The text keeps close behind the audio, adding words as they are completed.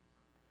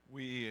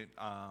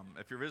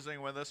if you're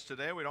visiting with us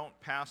today, we don't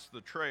pass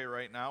the tray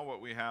right now.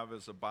 What we have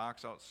is a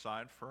box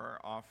outside for our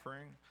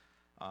offering.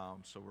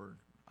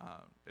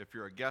 If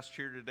you're a guest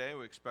here today,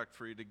 we expect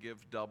for you to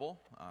give double.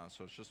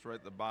 So it's just right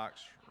in the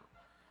box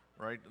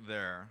right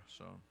there.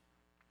 So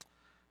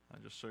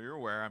just so you're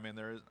aware,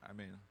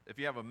 if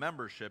you have a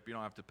membership, you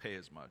don't have to pay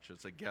as much.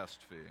 It's a guest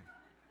fee.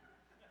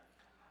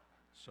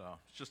 So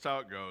it's just how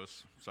it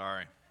goes.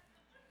 Sorry.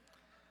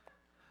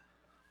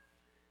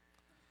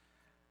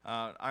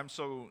 I'm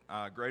so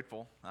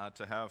grateful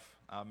to have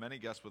many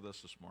guests with us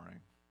this morning,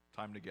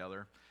 time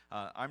together.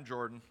 I'm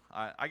Jordan.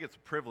 I get the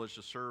privilege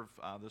to serve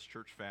this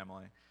church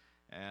family,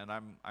 and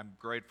I'm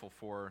grateful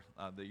for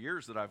the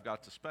years that I've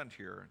got to spend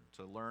here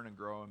to learn and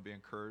grow and be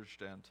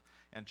encouraged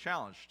and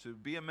challenged to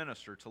be a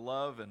minister, to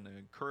love and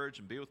encourage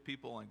and be with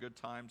people in good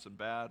times and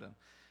bad.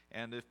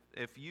 And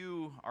if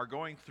you are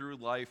going through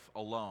life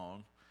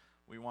alone,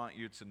 we want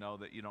you to know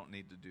that you don't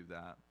need to do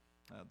that.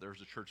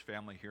 There's a church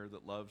family here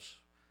that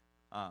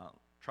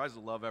tries to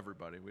love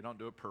everybody. We don't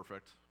do it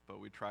perfect, but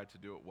we try to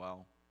do it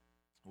well.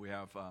 We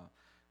have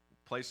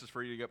places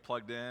for you to get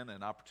plugged in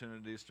and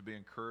opportunities to be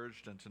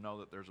encouraged and to know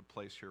that there's a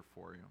place here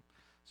for you.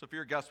 So if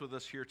you're a guest with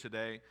us here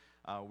today,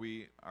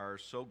 we are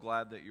so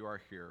glad that you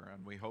are here,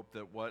 and we hope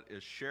that what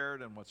is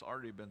shared and what's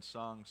already been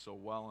sung so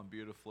well and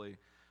beautifully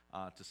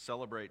to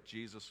celebrate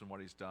Jesus and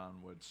what he's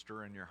done would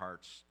stir in your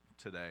hearts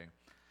today.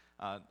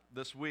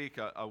 This week,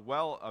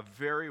 a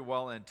very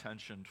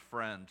well-intentioned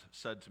friend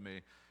said to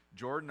me,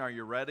 "Jordan, are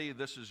you ready?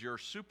 This is your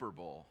Super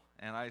Bowl."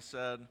 And I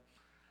said,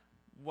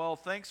 "Well,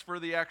 thanks for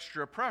the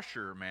extra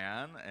pressure,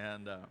 man."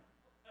 And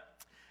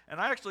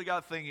I actually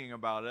got thinking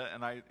about it,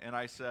 and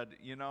I said,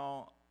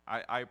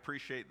 I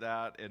appreciate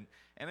that, and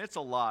it's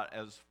a lot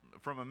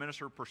from a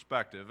minister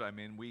perspective. I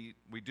mean,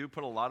 we do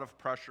put a lot of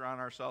pressure on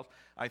ourselves.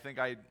 I think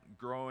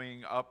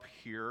growing up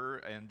here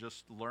and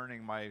just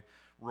learning my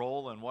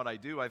role and what I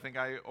do, I think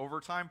I over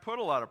time put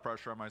a lot of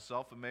pressure on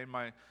myself and made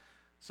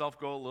myself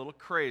go a little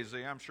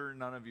crazy. I'm sure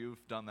none of you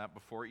have done that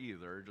before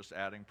either, just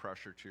adding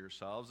pressure to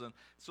yourselves. And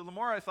so the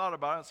more I thought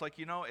about it, it's like,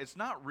 it's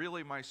not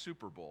really my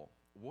Super Bowl.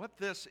 What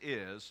this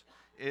is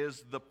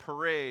the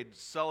parade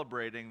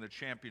celebrating the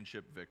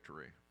championship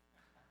victory.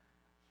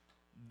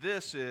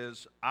 This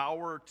is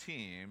our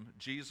team,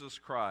 Jesus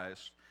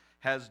Christ,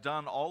 has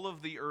done all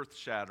of the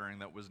earth-shattering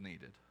that was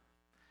needed.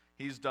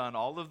 He's done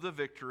all of the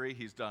victory.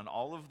 He's done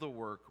all of the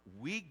work.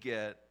 We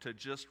get to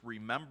just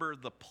remember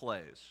the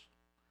plays.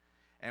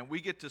 And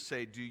we get to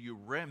say, do you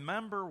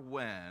remember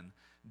when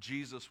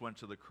Jesus went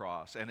to the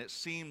cross and it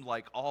seemed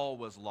like all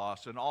was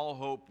lost and all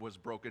hope was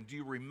broken? Do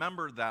you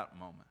remember that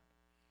moment?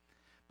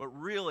 But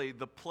really,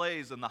 the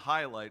plays and the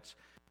highlights,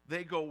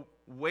 they go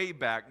way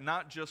back,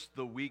 not just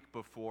the week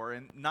before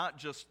and not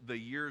just the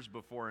years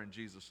before in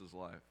Jesus'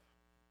 life.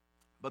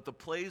 But the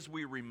plays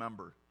we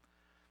remember,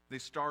 they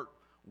start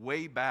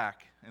way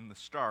back in the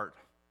start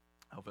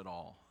of it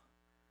all.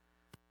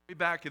 Way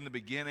back in the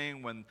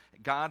beginning when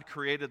God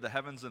created the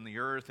heavens and the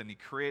earth, and he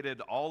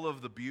created all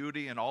of the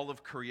beauty and all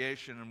of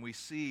creation, and we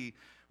see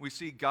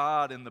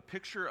God in the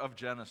picture of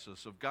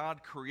Genesis, of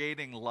God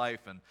creating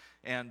life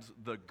and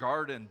the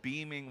garden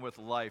beaming with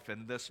life,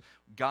 and this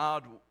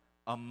God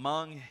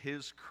among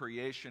his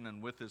creation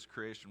and with his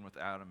creation with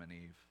Adam and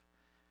Eve.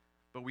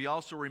 But we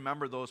also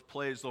remember those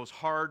plays, those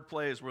hard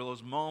plays, where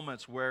those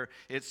moments where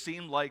it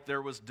seemed like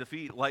there was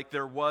defeat, like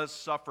there was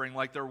suffering,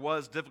 like there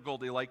was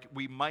difficulty, like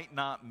we might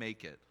not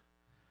make it.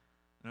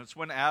 And it's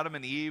when Adam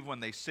and Eve, when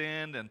they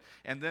sinned,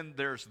 and then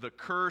there's the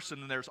curse,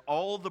 and then there's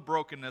all the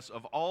brokenness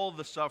of all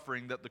the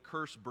suffering that the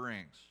curse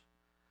brings.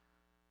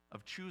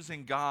 Of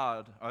choosing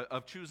God,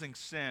 of choosing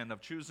sin, of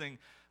choosing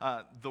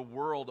the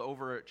world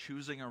over it,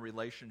 choosing a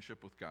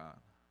relationship with God.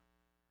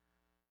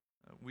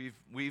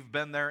 We've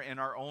been there in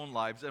our own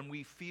lives, and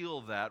we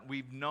feel that.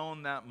 We've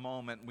known that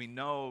moment. We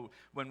know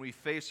when we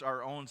face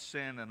our own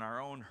sin and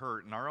our own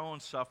hurt and our own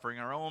suffering,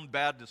 our own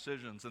bad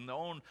decisions, and the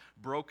own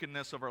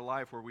brokenness of our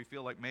life where we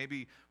feel like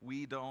maybe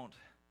we don't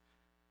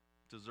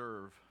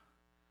deserve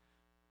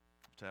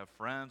to have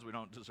friends, we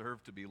don't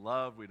deserve to be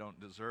loved, we don't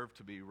deserve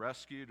to be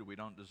rescued, we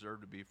don't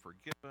deserve to be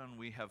forgiven.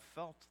 We have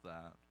felt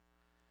that.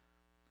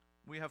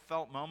 We have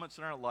felt moments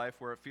in our life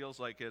where it feels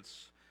like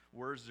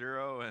we're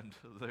 0 and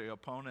the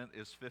opponent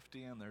is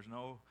 50, and there's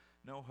no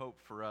hope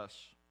for us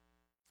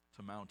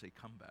to mount a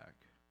comeback.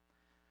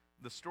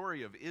 The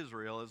story of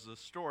Israel is a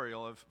story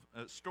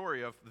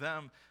of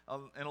them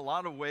in a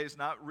lot of ways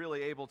not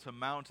really able to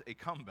mount a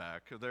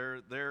comeback.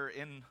 They're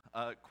in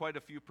quite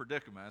a few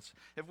predicaments.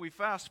 If we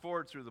fast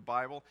forward through the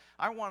Bible,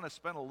 I want to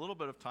spend a little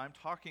bit of time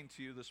talking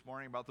to you this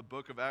morning about the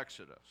book of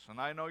Exodus.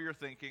 And I know you're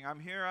thinking, I'm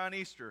here on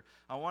Easter.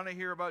 I want to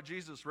hear about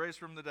Jesus raised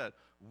from the dead.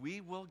 We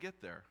will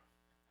get there.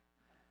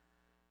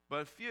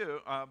 But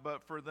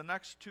for the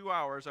next 2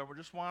 hours, I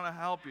just want to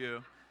help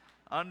you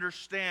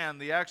understand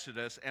the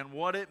Exodus and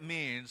what it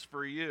means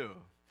for you.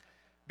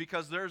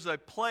 Because there's a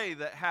play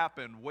that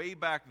happened way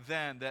back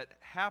then that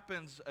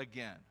happens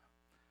again.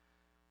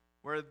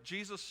 Where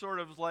Jesus sort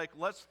of like,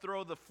 let's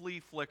throw the flea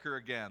flicker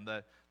again,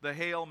 the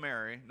Hail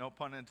Mary, no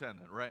pun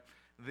intended, right?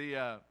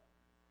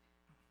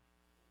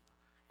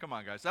 Come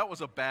on, guys, that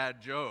was a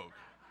bad joke.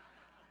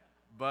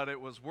 But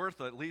it was worth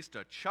at least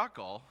a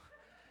chuckle.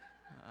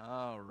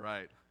 All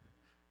right.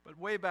 But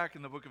way back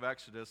in the book of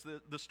Exodus,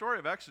 the story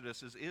of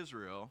Exodus is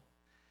Israel.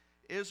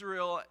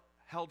 Israel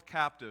held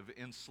captive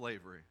in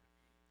slavery,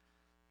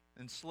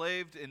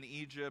 enslaved in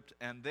Egypt,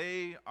 and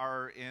they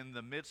are in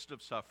the midst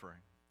of suffering.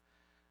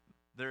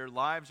 Their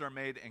lives are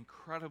made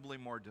incredibly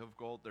more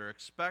difficult. They're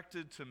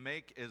expected to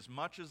make as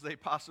much as they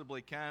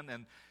possibly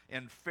can,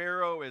 and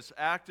Pharaoh is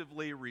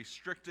actively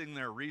restricting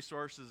their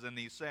resources, and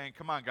he's saying,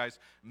 come on, guys,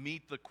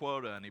 meet the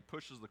quota, and he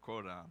pushes the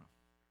quota on them.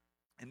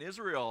 And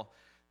Israel,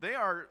 they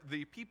are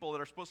the people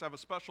that are supposed to have a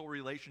special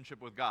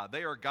relationship with God.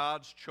 They are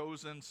God's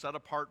chosen,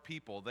 set-apart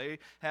people. They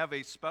have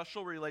a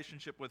special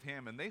relationship with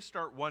Him, and they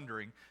start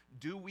wondering,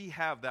 do we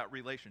have that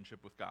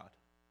relationship with God?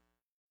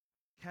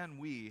 Can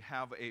we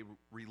have a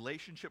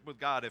relationship with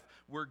God if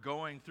we're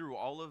going through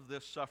all of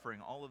this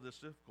suffering, all of this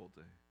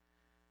difficulty?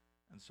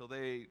 And so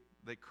they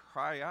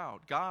cry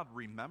out, God,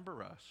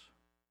 remember us.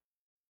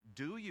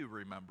 Do you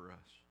remember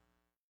us?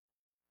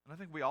 And I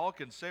think we all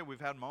can say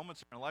we've had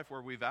moments in our life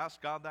where we've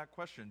asked God that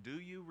question. Do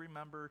you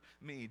remember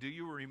me? Do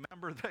you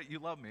remember that you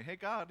love me? Hey,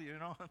 God,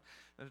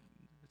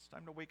 it's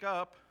time to wake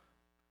up.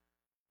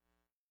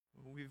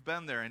 We've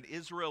been there, and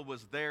Israel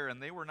was there,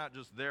 and they were not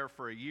just there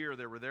for a year,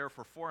 they were there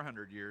for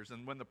 400 years.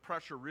 And when the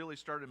pressure really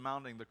started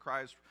mounting, the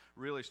cries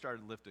really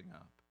started lifting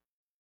up.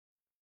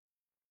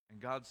 And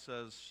God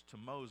says to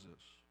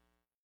Moses,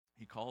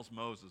 He calls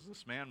Moses,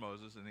 this man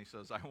Moses, and He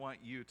says, I want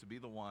you to be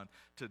the one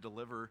to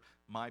deliver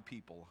my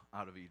people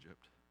out of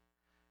Egypt.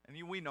 And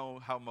we know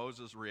how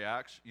Moses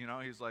reacts.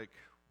 He's like,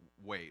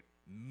 wait,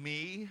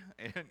 me?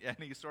 And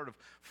he sort of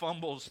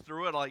fumbles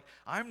through it like,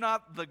 I'm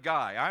not the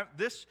guy.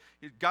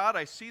 God,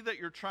 I see that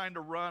you're trying to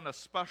run a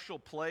special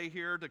play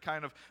here to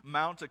kind of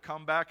mount a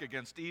comeback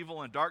against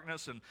evil and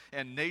darkness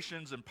and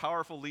nations and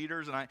powerful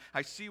leaders. And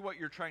I see what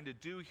you're trying to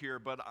do here,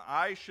 but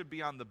I should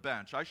be on the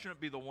bench. I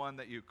shouldn't be the one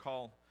that you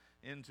call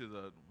into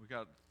we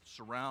got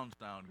surround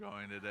sound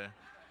going today.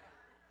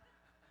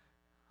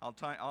 I'll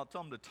tell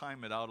them to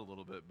time it out a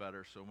little bit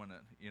better so when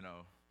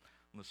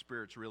the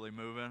Spirit's really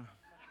moving.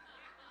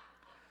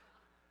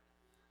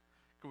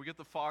 Can we get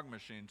the fog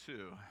machine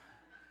too?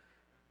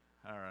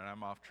 All right,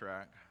 I'm off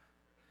track.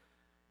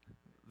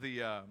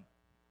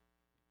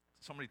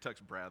 Somebody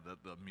text Brad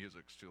that the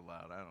music's too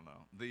loud. I don't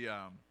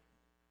know.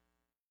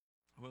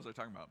 What was I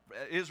talking about?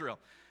 Israel.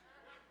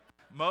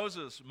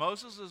 Moses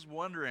is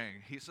wondering.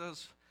 He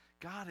says,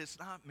 God, it's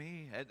not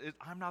me.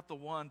 I'm not the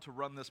one to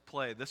run this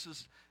play.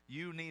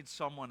 You need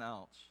someone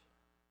else.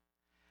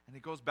 And he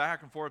goes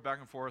back and forth,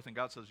 and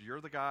God says, you're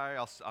the guy.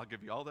 I'll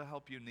give you all the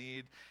help you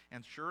need.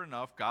 And sure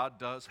enough, God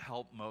does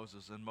help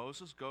Moses. And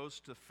Moses goes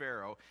to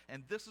Pharaoh,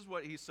 and this is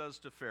what he says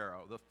to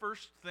Pharaoh, the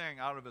first thing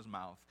out of his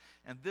mouth.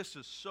 And this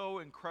is so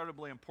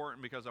incredibly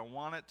important because I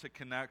want it to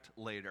connect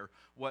later.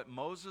 What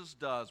Moses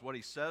does, what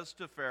he says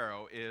to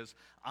Pharaoh is,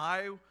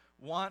 I'm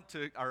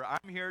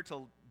here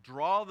to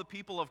draw the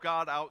people of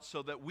God out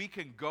so that we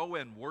can go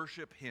and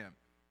worship Him.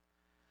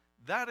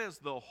 That is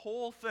the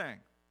whole thing.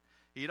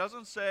 He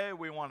doesn't say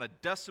we want to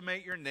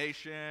decimate your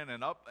nation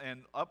and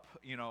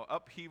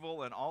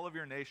upheaval and all of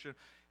your nation.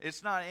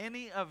 It's not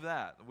any of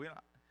that. What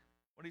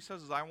he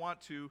says is, I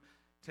want to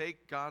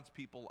take God's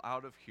people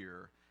out of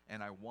here,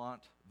 and I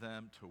want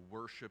them to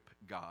worship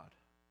God.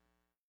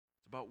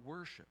 It's about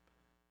worship.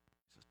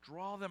 He says,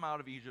 draw them out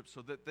of Egypt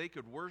so that they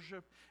could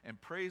worship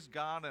and praise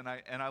God. And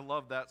I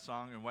love that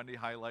song, and Wendy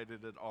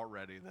highlighted it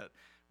already. That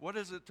what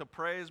is it to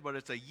praise? But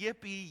it's a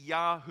yippee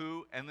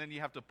yahoo, and then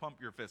you have to pump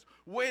your fist.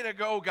 Way to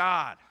go,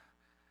 God!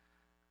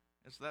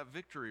 It's that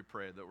victory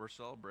parade that we're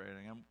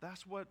celebrating. And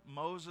that's what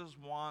Moses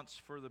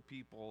wants for the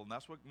people. And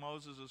that's what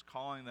Moses is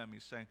calling them.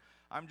 He's saying,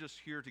 I'm just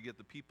here to get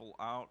the people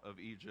out of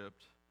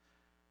Egypt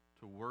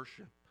to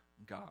worship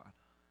God.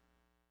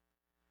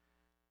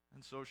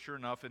 And so sure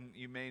enough, and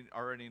you may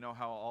already know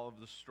how all of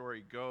the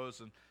story goes,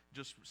 and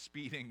just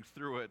speeding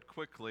through it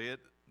quickly,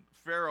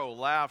 Pharaoh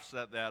laughs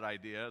at that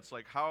idea. It's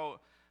like, how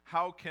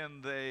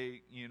can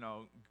they,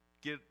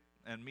 get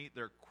and meet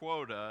their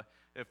quota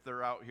if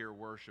they're out here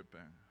worshiping?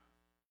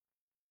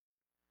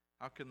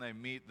 How can they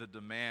meet the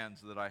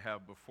demands that I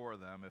have before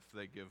them if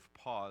they give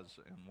pause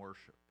in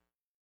worship?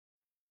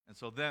 And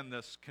so then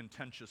this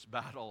contentious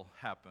battle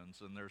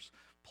happens, and there's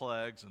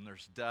plagues, and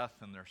there's death,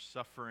 and there's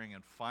suffering,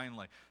 and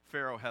finally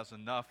Pharaoh has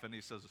enough, and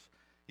he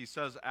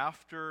says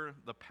after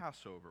the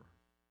Passover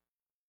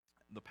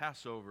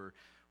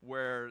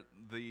where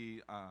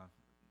the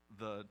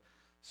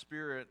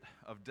spirit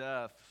of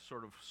death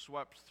sort of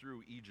swept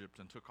through Egypt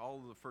and took all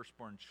of the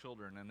firstborn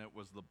children, and it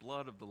was the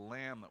blood of the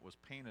lamb that was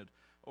painted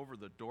over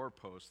the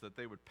doorposts, that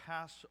they would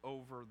pass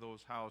over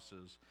those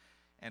houses.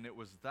 And it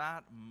was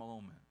that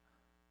moment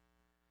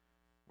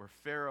where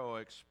Pharaoh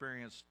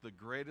experienced the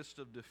greatest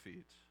of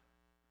defeats,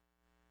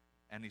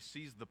 and he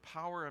sees the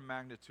power and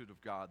magnitude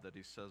of God, that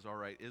he says, all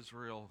right,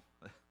 Israel,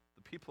 the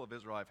people of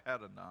Israel, I've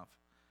had enough.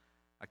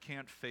 I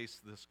can't face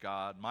this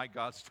God. My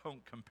gods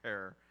don't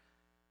compare.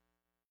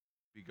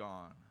 Be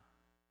gone.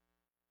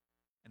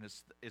 And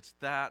it's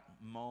that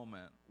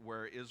moment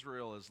where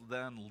Israel is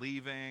then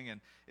leaving,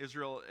 and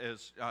Israel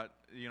is,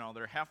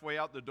 they're halfway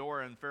out the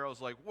door, and Pharaoh's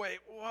like, wait,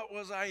 what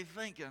was I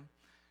thinking?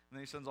 And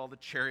then he sends all the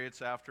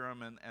chariots after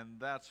him, and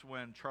that's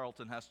when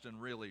Charlton Heston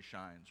really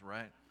shines,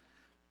 right?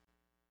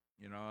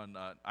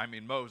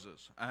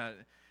 Moses.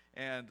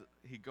 And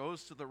he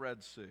goes to the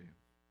Red Sea,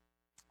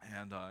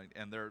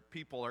 and their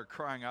people are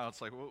crying out.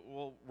 It's like,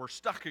 well, we're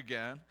stuck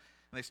again.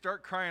 And they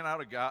start crying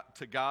out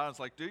to God. It's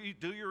like, do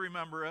you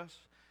remember us?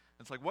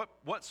 It's like,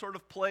 what sort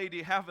of play do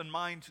you have in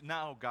mind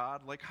now,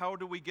 God? Like, how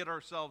do we get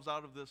ourselves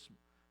out of this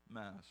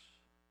mess?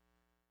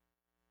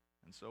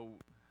 And so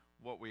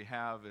what we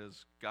have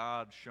is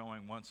God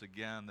showing once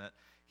again that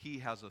he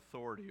has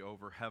authority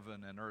over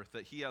heaven and earth,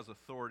 that he has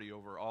authority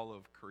over all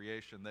of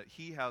creation, that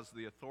he has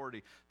the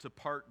authority to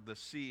part the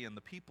sea, and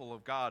the people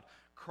of God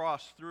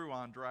cross through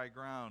on dry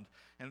ground.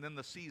 And then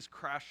the seas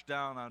crash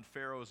down on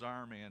Pharaoh's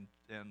army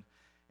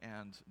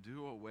and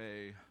do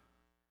away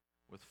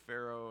with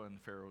Pharaoh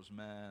and Pharaoh's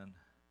men.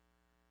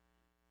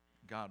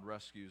 God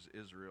rescues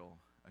Israel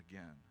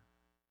again.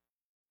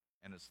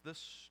 And it's this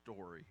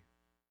story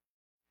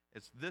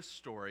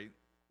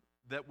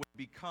that would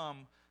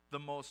become the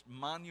most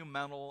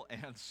monumental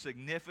and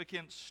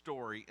significant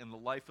story in the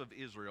life of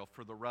Israel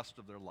for the rest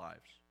of their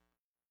lives.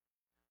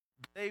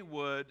 They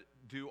would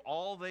do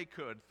all they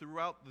could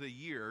throughout the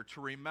year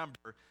to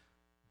remember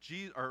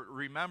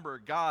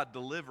God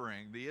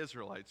delivering the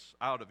Israelites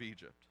out of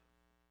Egypt.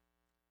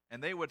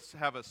 And they would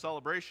have a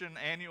celebration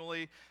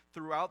annually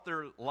throughout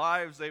their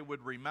lives. They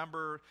would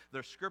remember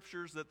their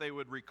scriptures that they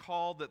would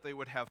recall, that they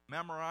would have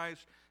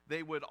memorized.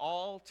 They would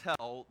all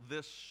tell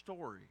this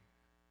story.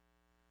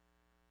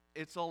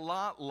 It's a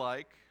lot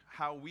like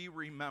how we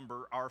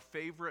remember our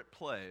favorite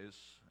plays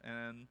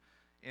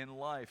in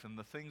life and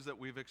the things that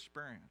we've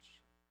experienced.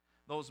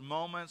 Those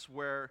moments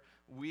where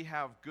we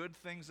have good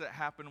things that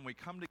happen, and we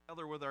come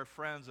together with our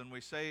friends and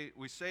we say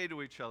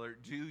to each other,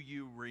 do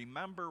you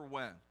remember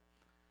when?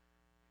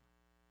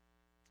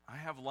 I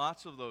have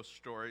lots of those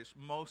stories,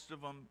 most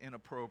of them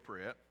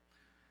inappropriate.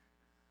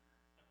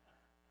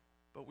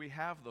 But we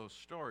have those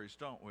stories,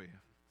 don't we?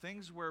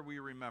 Things where we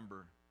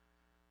remember.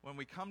 When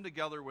we come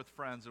together with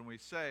friends and we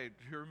say,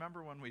 do you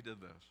remember when we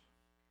did this?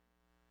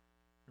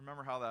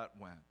 Remember how that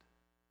went?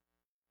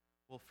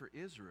 Well, for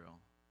Israel,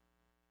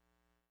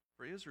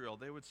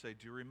 they would say,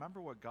 do you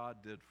remember what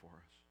God did for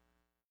us?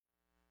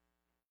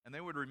 And they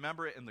would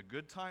remember it in the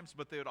good times,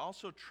 but they would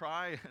also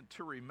try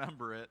to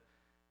remember it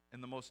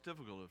in the most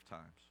difficult of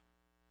times.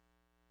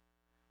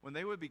 When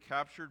they would be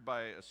captured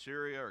by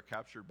Assyria or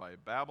captured by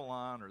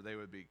Babylon, or they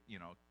would be,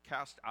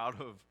 cast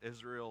out of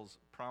Israel's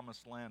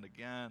promised land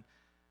again,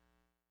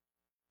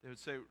 they would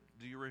say,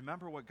 do you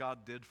remember what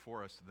God did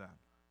for us then?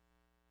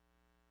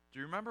 Do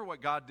you remember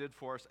what God did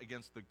for us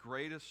against the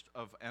greatest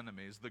of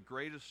enemies, the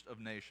greatest of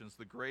nations,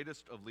 the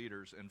greatest of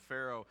leaders in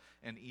Pharaoh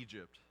and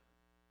Egypt?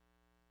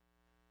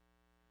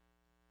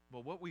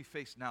 Well, what we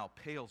face now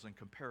pales in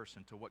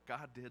comparison to what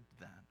God did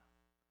then.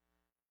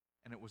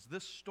 And it was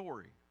this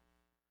story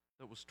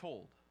that was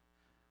told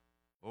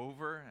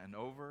over and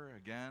over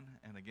again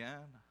and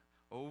again,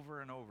 over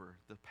and over,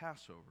 the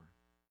Passover.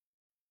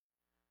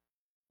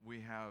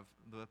 We have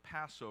the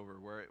Passover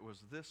where it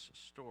was this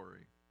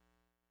story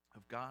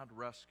of God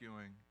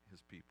rescuing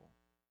his people.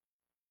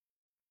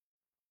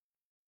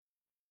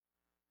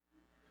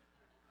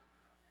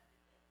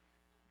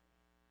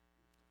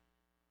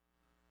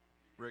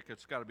 Rick,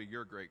 it's got to be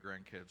your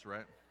great-grandkids,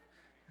 right?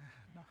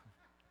 No.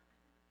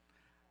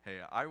 Hey,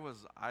 I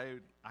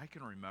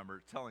can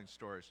remember telling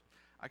stories.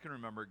 I can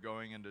remember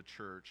going into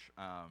church.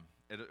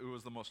 It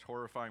was the most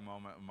horrifying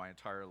moment of my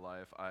entire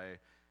life.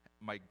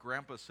 My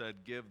grandpa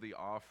said, give the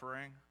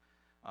offering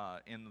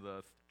in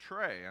the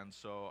tray. And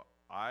so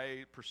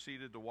I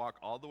proceeded to walk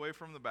all the way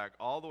from the back,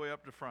 all the way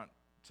up to front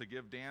to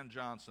give Dan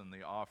Johnson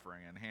the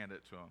offering and hand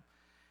it to him.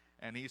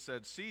 And he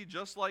said, see,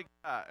 just like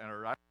that.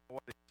 Or I don't know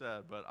what he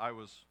said, but I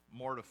was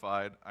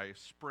mortified. I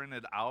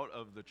sprinted out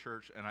of the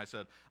church and I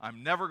said,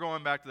 I'm never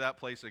going back to that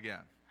place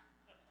again.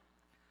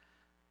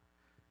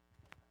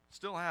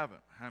 Still haven't.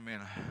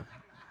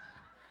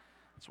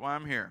 That's why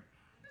I'm here.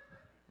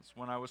 That's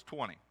when I was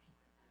 20.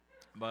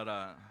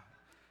 But,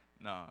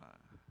 no.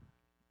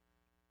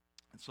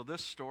 And so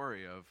this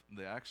story of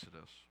the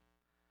Exodus,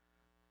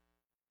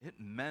 it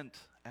meant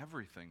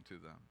everything to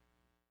them.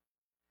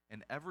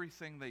 And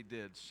everything they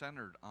did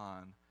centered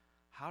on,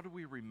 how do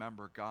we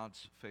remember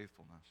God's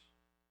faithfulness?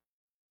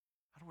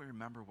 How do we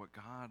remember what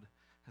God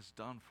has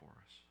done for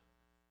us?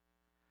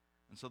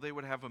 And so they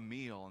would have a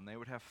meal, and they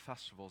would have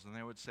festivals, and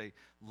they would say,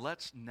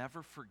 let's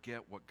never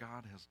forget what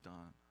God has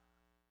done.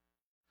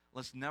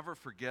 Let's never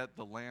forget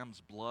the Lamb's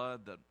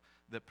blood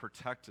that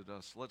protected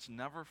us. Let's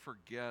never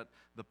forget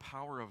the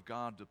power of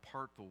God to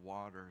part the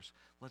waters.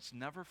 Let's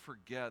never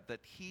forget that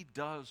he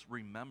does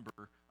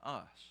remember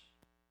us.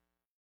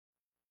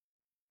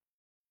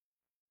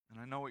 And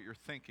I know what you're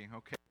thinking.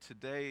 Okay,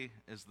 today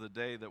is the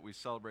day that we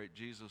celebrate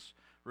Jesus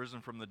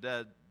risen from the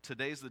dead.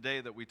 Today's the day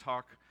that we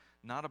talk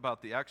not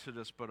about the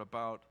Exodus, but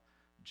about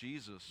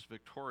Jesus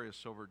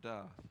victorious over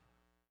death.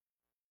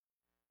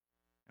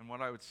 And what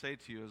I would say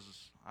to you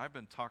is, I've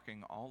been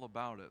talking all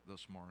about it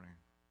this morning.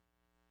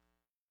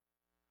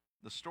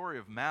 The story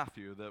of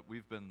Matthew that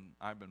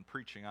I've been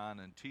preaching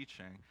on and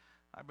teaching,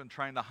 I've been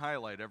trying to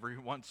highlight every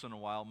once in a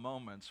while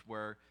moments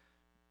where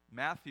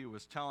Matthew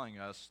is telling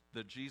us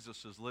that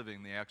Jesus is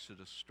living the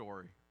Exodus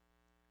story.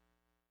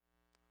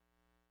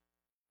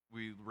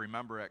 We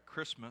remember at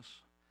Christmas,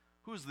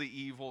 who's the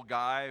evil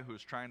guy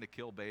who's trying to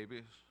kill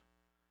babies?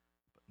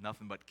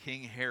 Nothing but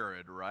King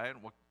Herod, right?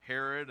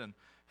 Herod and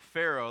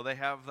Pharaoh, they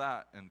have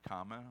that in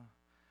common.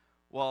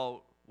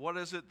 Well, what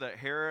is it that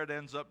Herod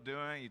ends up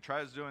doing? He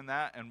tries doing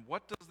that, and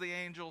what does the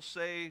angel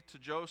say to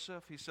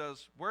Joseph? He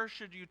says, where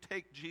should you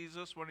take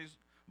Jesus when he's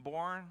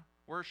born?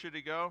 Where should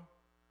he go?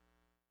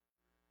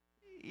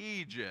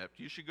 Egypt.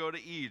 You should go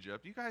to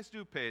Egypt. You guys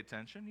do pay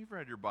attention. You've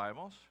read your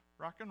Bibles.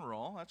 Rock and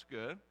roll. That's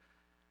good.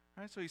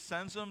 All right, so he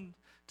sends them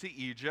to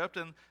Egypt,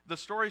 and the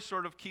story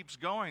sort of keeps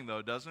going,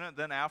 though, doesn't it?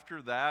 Then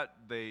after that,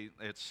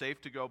 it's safe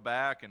to go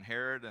back, and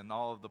Herod and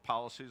all of the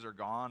policies are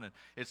gone, and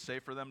it's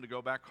safe for them to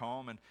go back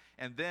home.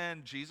 And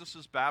then Jesus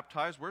is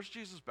baptized. Where's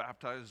Jesus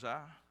baptized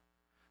at?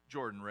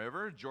 Jordan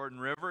River. Jordan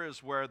River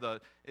is where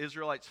the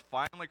Israelites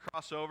finally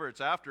cross over.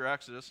 It's after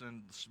Exodus,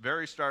 and the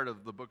very start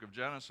of the book of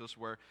Genesis,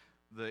 where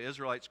the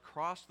Israelites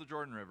cross the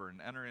Jordan River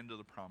and enter into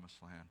the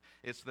Promised Land.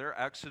 It's their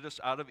exodus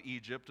out of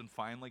Egypt and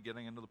finally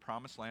getting into the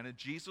Promised Land. And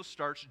Jesus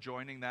starts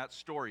joining that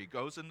story. He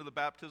goes into the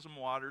baptism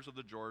waters of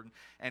the Jordan,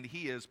 and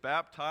he is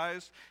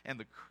baptized, and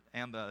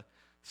the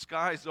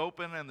skies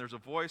open, and there's a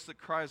voice that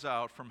cries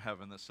out from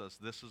heaven that says,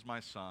 "This is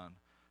my Son,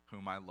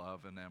 whom I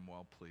love and am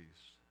well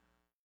pleased."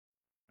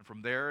 And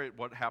from there,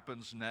 what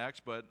happens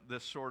next, but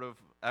this sort of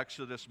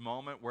Exodus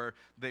moment where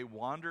they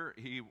wander,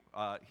 he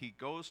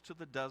goes to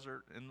the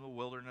desert in the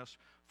wilderness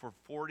for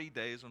 40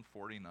 days and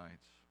 40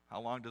 nights.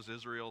 How long does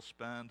Israel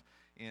spend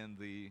in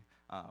the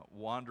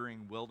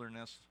wandering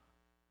wilderness?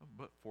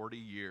 But 40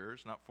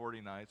 years, not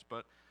 40 nights,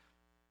 but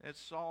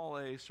it's all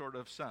a sort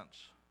of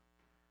sense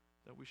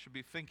that we should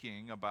be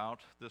thinking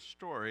about this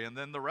story. And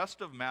then the rest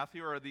of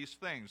Matthew are these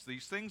things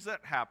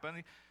that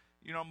happen.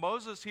 You know,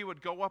 Moses, he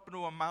would go up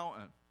into a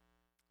mountain,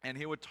 and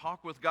he would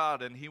talk with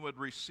God, and he would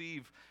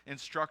receive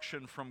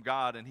instruction from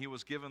God, and he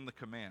was given the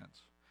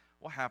commands.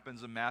 What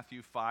happens in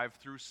Matthew 5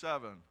 through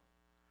 7?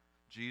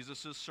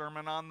 Jesus'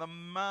 Sermon on the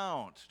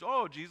Mount.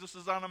 Oh, Jesus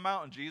is on a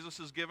mountain. Jesus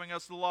is giving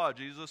us the law.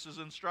 Jesus is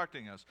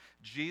instructing us.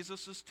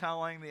 Jesus is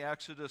telling the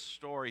Exodus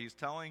story. He's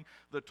telling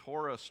the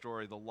Torah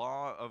story, the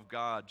law of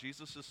God.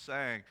 Jesus is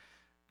saying,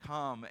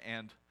 come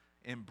and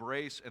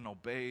embrace and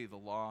obey the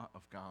law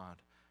of God.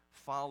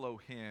 Follow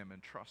him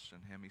and trust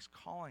in him. He's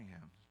calling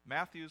him.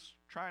 Matthew's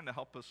trying to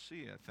help us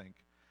see, I think,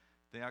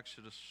 the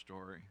Exodus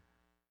story.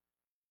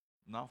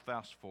 Now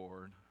fast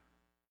forward,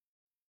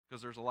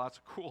 because there's lots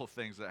of cool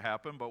things that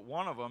happen, but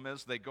one of them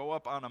is they go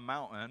up on a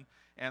mountain,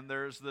 and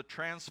there's the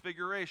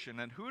transfiguration.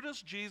 And who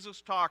does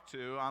Jesus talk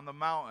to on the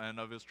mountain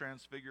of his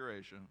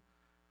transfiguration?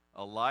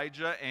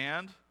 Elijah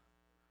and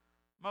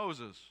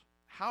Moses.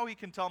 How he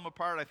can tell them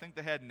apart, I think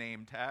they had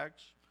name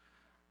tags.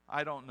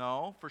 I don't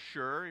know for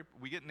sure.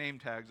 We get name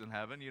tags in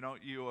heaven.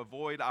 You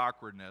avoid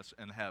awkwardness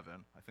in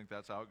heaven. I think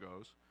that's how it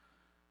goes.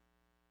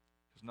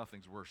 Because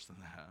nothing's worse than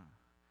that.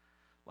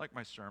 Like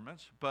my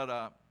sermons. But,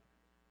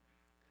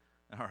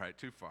 all right,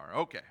 too far.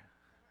 Okay.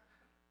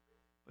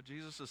 But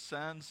Jesus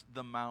ascends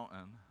the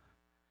mountain,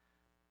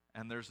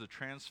 and there's the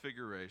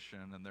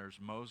transfiguration, and there's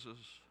Moses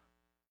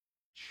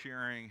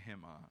cheering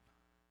him on.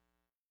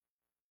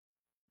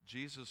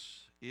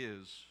 Jesus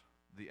is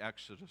the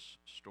Exodus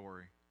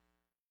story.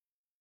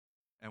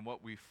 And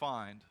what we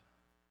find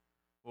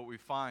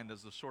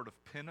as the sort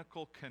of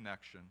pinnacle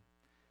connection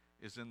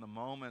is in the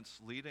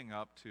moments leading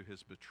up to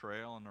his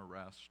betrayal and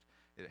arrest.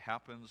 It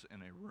happens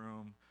in a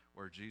room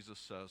where Jesus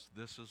says,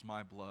 "This is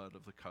my blood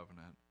of the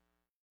covenant,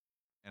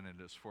 and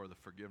it is for the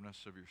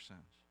forgiveness of your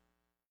sins."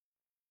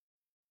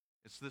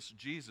 It's this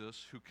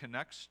Jesus who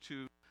connects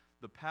to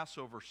the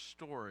Passover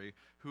story,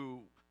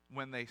 who,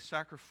 when they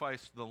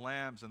sacrificed the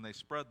lambs and they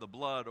spread the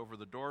blood over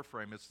the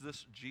doorframe, it's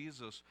this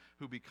Jesus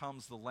who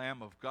becomes the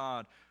Lamb of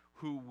God,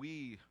 who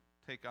we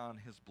take on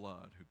his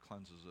blood, who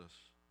cleanses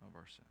us of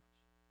our sins.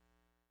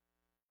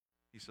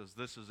 He says,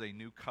 this is a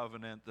new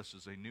covenant, this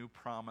is a new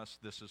promise,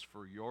 this is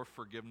for your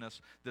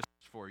forgiveness, this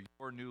is for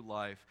your new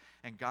life.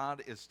 And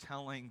God is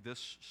telling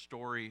this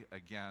story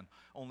again.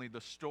 Only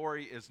the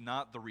story is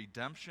not the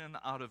redemption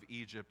out of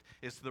Egypt,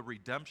 it's the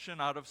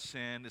redemption out of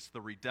sin, it's the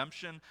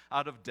redemption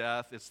out of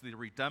death, it's the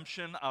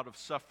redemption out of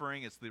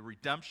suffering, it's the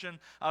redemption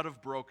out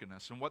of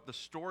brokenness. And what the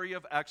story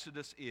of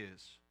Exodus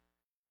is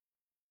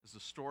the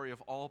story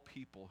of all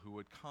people who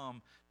would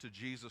come to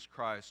Jesus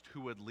Christ,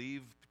 who would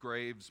leave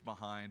graves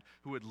behind,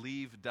 who would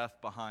leave death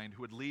behind,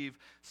 who would leave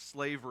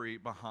slavery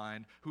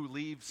behind, who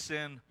leave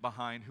sin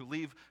behind, who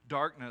leave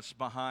darkness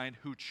behind,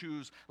 who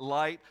choose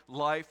light,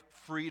 life,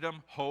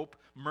 freedom, hope,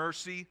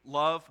 mercy,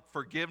 love,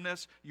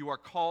 forgiveness. You are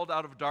called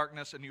out of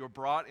darkness and you are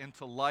brought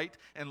into light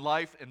and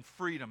life and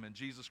freedom in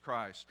Jesus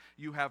Christ.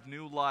 You have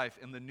new life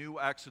in the new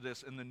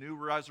Exodus, in the new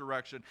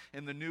resurrection,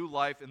 in the new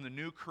life, in the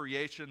new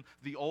creation.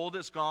 The old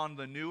is gone,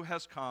 the new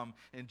has come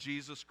in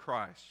Jesus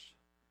Christ.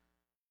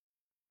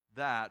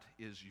 That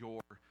is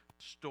your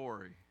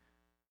story.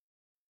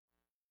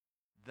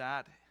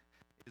 That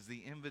is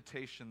the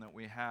invitation that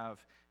we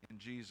have in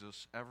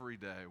Jesus every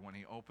day when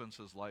he opens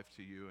his life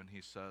to you and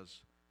he says,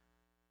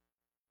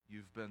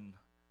 you've been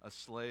a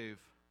slave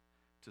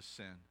to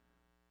sin.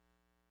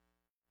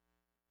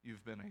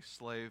 You've been a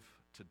slave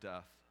to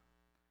death.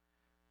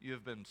 You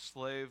have been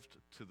enslaved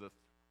to the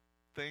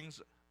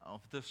things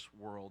of this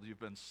world. You've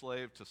been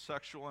slave to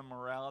sexual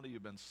immorality.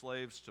 You've been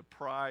slaves to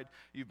pride.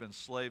 You've been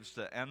slaves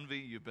to envy.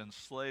 You've been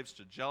slaves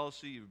to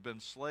jealousy. You've been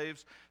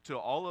slaves to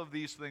all of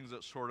these things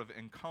that sort of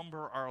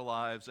encumber our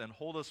lives and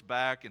hold us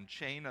back and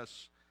chain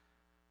us.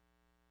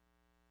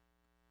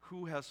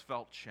 Who has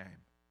felt shame?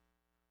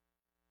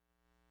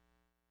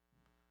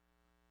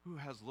 Who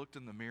has looked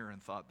in the mirror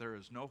and thought, there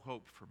is no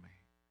hope for me?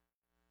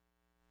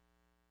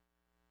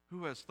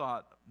 Who has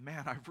thought,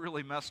 man, I've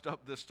really messed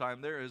up this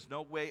time. There is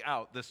no way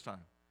out this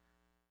time.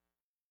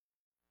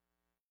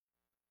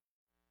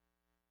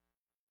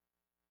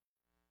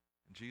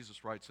 And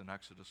Jesus writes an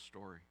Exodus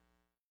story.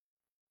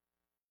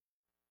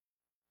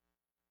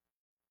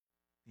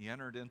 He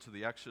entered into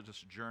the Exodus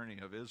journey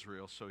of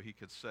Israel so he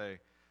could say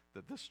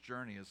that this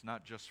journey is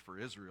not just for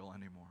Israel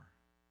anymore.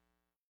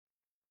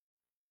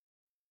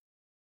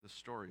 This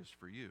story is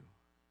for you.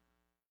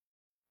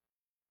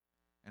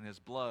 And his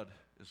blood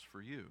is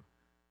for you.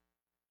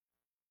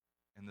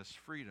 And this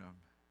freedom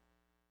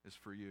is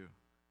for you.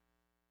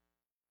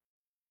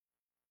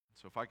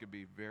 So if I could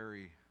be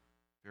very,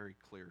 very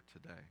clear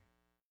today,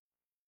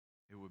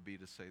 it would be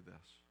to say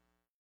this.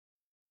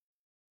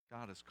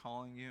 God is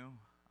calling you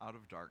out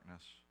of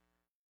darkness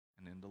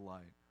and into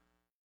light.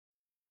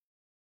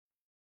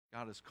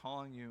 God is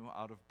calling you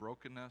out of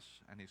brokenness,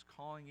 and he's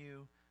calling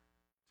you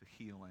to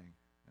healing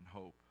and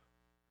hope.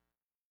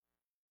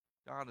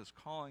 God is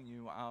calling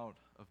you out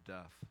of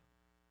death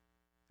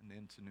and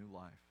into new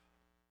life.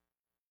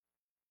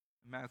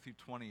 In Matthew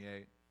 28,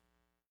 I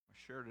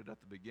shared it at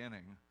the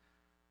beginning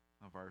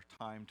of our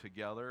time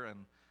together,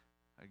 and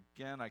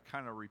again, I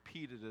kind of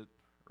repeated it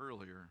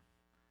earlier.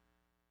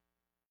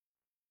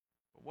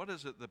 But what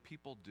is it that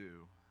people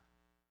do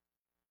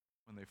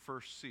when they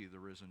first see the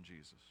risen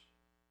Jesus?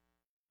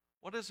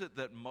 What is it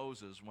that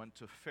Moses went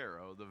to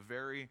Pharaoh the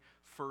very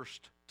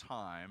first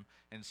time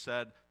and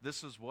said,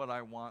 this is what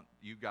I want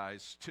you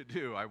guys to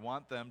do. I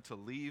want them to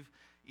leave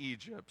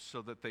Egypt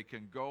so that they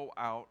can go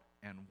out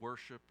and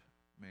worship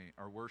me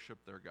or worship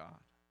their God.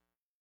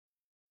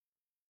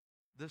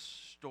 This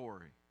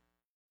story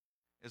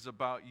is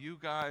about you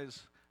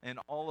guys and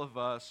all of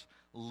us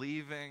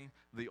leaving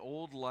the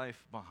old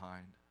life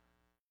behind.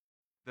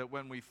 That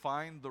when we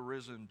find the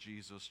risen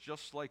Jesus,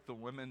 just like the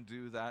women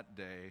do that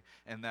day,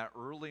 and that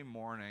early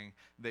morning,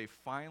 they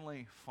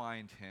finally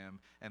find him,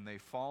 and they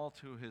fall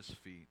to his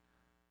feet,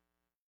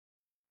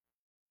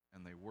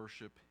 and they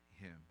worship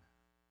him.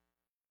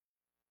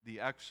 The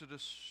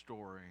Exodus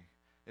story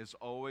is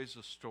always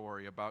a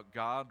story about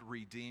God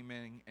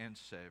redeeming and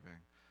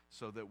saving,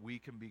 so that we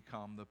can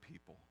become the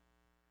people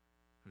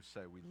who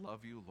say, we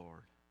love you,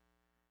 Lord,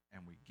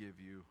 and we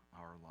give you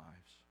our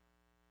lives.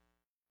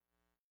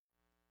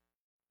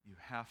 You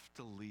have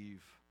to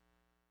leave.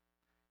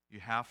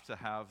 You have to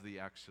have the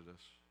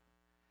Exodus.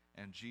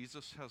 And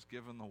Jesus has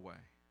given the way.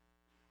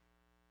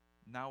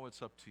 Now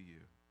it's up to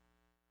you.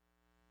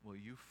 Will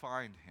you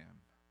find him?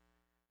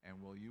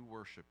 And will you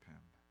worship him?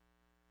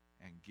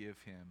 And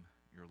give him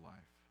your life?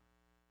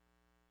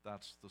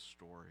 That's the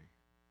story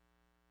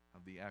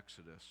of the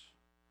Exodus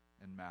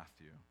in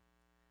Matthew.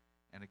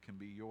 And it can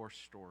be your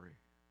story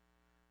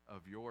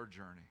of your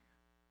journey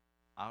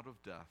out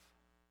of death,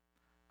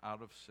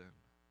 out of sin,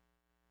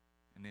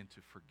 and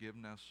into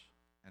forgiveness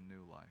and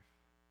new life.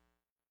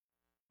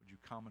 Would you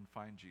come and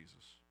find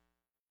Jesus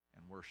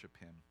and worship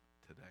him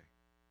today?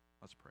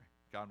 Let's pray.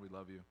 God, we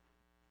love you.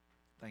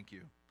 Thank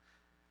you.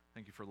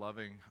 Thank you for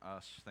loving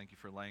us. Thank you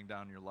for laying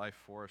down your life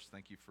for us.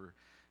 Thank you for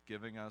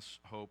giving us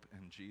hope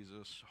in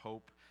Jesus,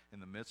 hope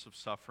in the midst of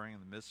suffering, in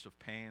the midst of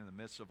pain, in the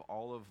midst of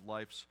all of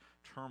life's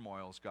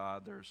turmoils,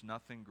 God. There's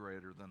nothing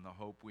greater than the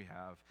hope we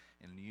have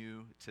in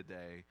you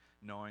today,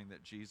 knowing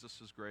that Jesus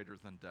is greater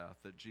than death,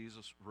 that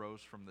Jesus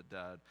rose from the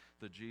dead,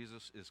 that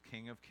Jesus is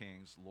King of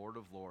kings, Lord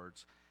of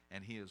lords,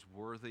 and he is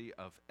worthy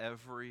of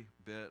every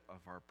bit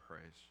of our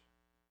praise.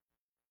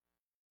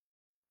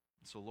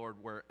 So, Lord,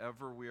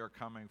 wherever we are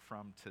coming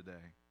from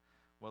today,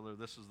 whether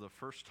this is the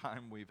first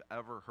time we've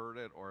ever heard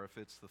it or if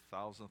it's the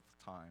 1,000th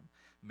time,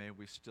 may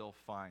we still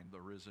find the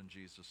risen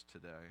Jesus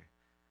today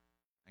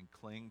and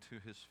cling to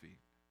his feet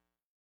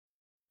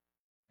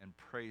and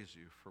praise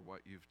you for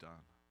what you've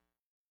done.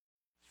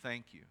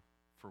 Thank you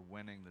for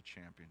winning the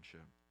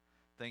championship.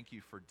 Thank you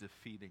for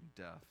defeating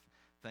death.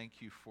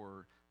 Thank you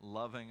for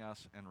loving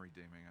us and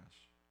redeeming us.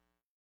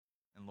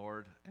 And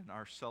Lord, in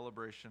our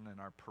celebration and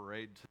our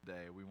parade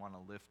today, we want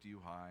to lift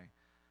you high,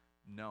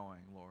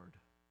 knowing, Lord,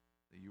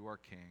 that you are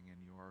King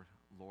and you are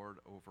Lord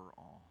over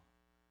all.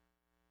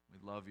 We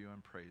love you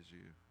and praise you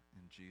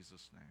in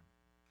Jesus' name.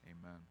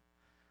 Amen.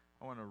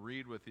 I want to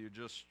read with you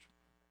just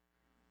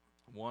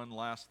one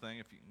last thing,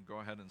 if you can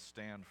go ahead and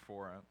stand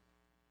for it.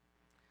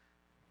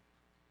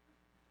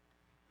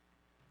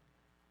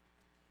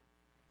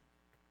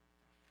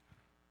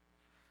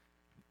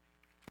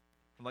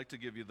 I'd like to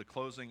give you the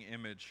closing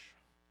image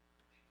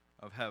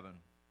of heaven.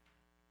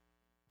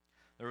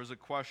 There was a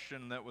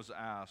question that was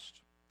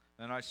asked,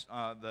 and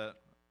that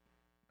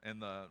in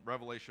the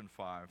Revelation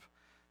 5.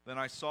 Then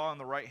I saw on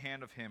the right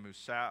hand of him who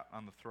sat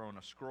on the throne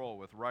a scroll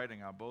with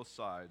writing on both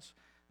sides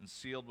and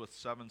sealed with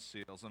 7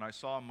 seals. And I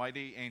saw a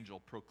mighty angel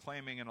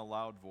proclaiming in a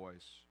loud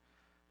voice,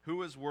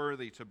 "Who is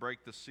worthy to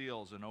break the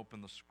seals and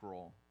open the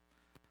scroll?"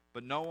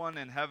 But no one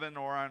in heaven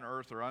or on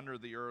earth or under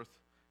the earth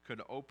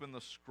could open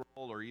the scroll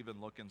or even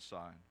look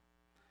inside.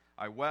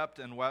 I wept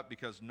and wept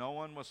because no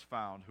one was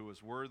found who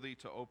was worthy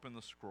to open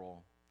the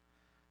scroll.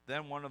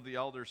 Then one of the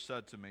elders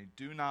said to me,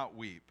 "Do not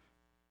weep.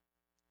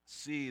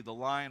 See, the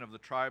Lion of the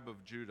tribe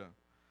of Judah,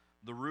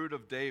 the Root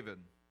of David,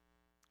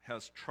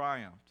 has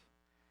triumphed,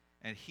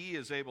 and he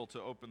is able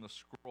to open the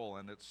scroll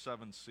and its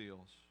 7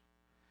 seals."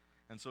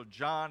 And so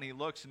John, he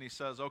looks and he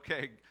says,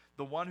 okay,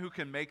 the one who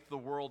can make the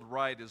world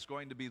right is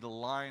going to be the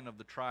Lion of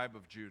the tribe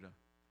of Judah.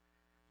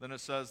 Then it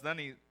says,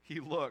 then he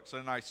looks,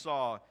 and I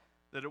saw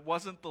that it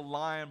wasn't the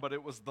lion, but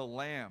it was the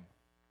Lamb,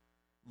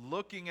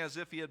 looking as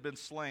if he had been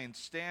slain,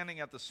 standing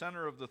at the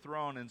center of the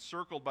throne,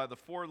 encircled by the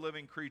 4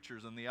 living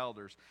creatures and the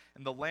elders.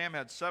 And the Lamb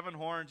had 7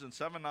 horns and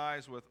 7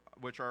 eyes,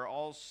 which are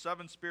all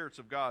 7 spirits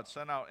of God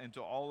sent out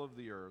into all of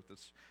the earth.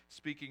 It's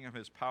speaking of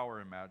his power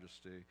and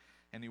majesty.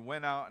 And he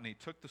went out and he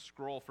took the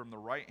scroll from the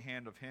right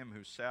hand of him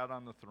who sat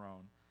on the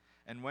throne.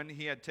 And when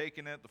he had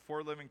taken it, the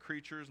 4 living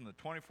creatures and the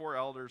 24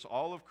 elders,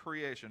 all of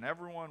creation,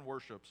 everyone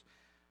worships,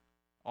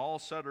 all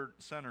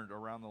centered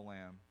around the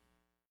Lamb.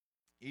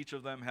 Each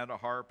of them had a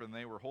harp, and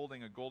they were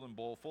holding a golden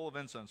bowl full of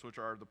incense, which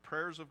are the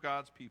prayers of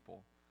God's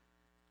people.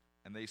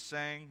 And they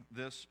sang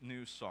this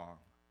new song: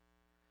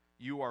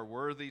 "You are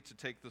worthy to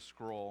take the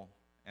scroll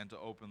and to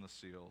open the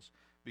seals,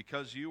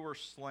 because you were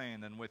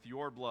slain, and with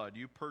your blood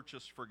you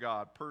purchased for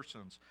God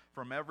persons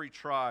from every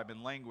tribe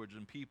and language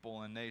and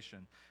people and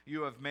nation.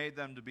 You have made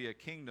them to be a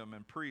kingdom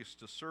and priests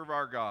to serve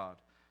our God,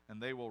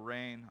 and they will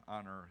reign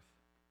on earth."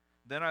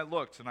 Then I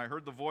looked, and I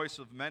heard the voice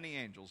of many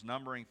angels,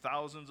 numbering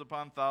thousands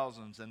upon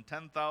thousands, and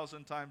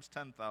 10,000 times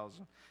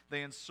 10,000.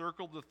 They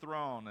encircled the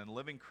throne and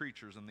living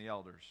creatures and the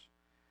elders.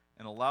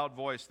 In a loud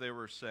voice they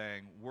were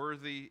saying,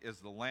 "Worthy is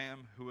the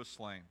Lamb who was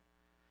slain,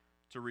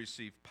 to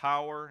receive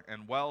power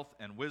and wealth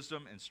and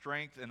wisdom and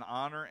strength and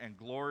honor and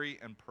glory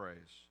and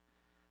praise."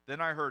 Then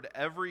I heard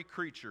every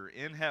creature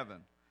in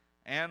heaven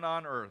and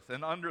on earth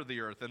and under the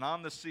earth and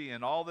on the sea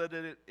and all that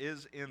it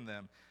is in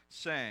them,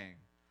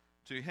 saying,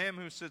 "To him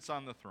who sits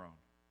on the throne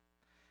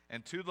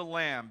and to the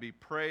Lamb be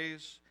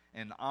praise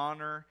and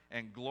honor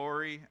and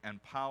glory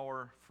and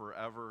power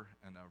forever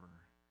and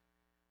ever."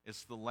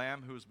 It's the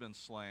Lamb who has been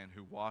slain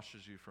who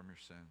washes you from your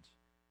sins.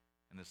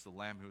 And it's the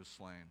Lamb who is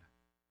slain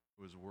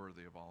who is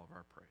worthy of all of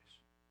our praise.